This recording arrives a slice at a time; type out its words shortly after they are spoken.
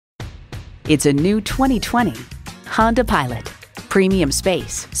It's a new 2020 Honda Pilot. Premium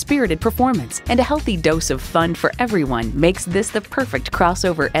space, spirited performance, and a healthy dose of fun for everyone makes this the perfect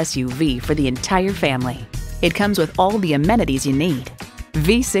crossover SUV for the entire family. It comes with all the amenities you need.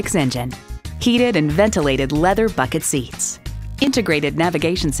 V6 engine, heated and ventilated leather bucket seats, integrated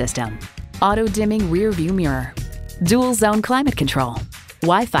navigation system, auto-dimming rear view mirror, dual zone climate control,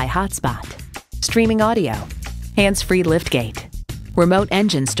 Wi-Fi hotspot, streaming audio, hands-free liftgate, remote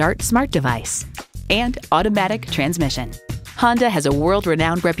engine start smart device, and automatic transmission. Honda has a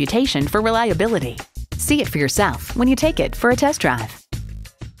world-renowned reputation for reliability. See it for yourself when you take it for a test drive.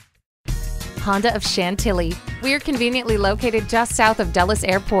 Honda of Chantilly. We are conveniently located just south of Dulles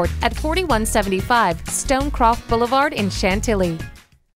Airport at 4175 Stonecroft Boulevard in Chantilly.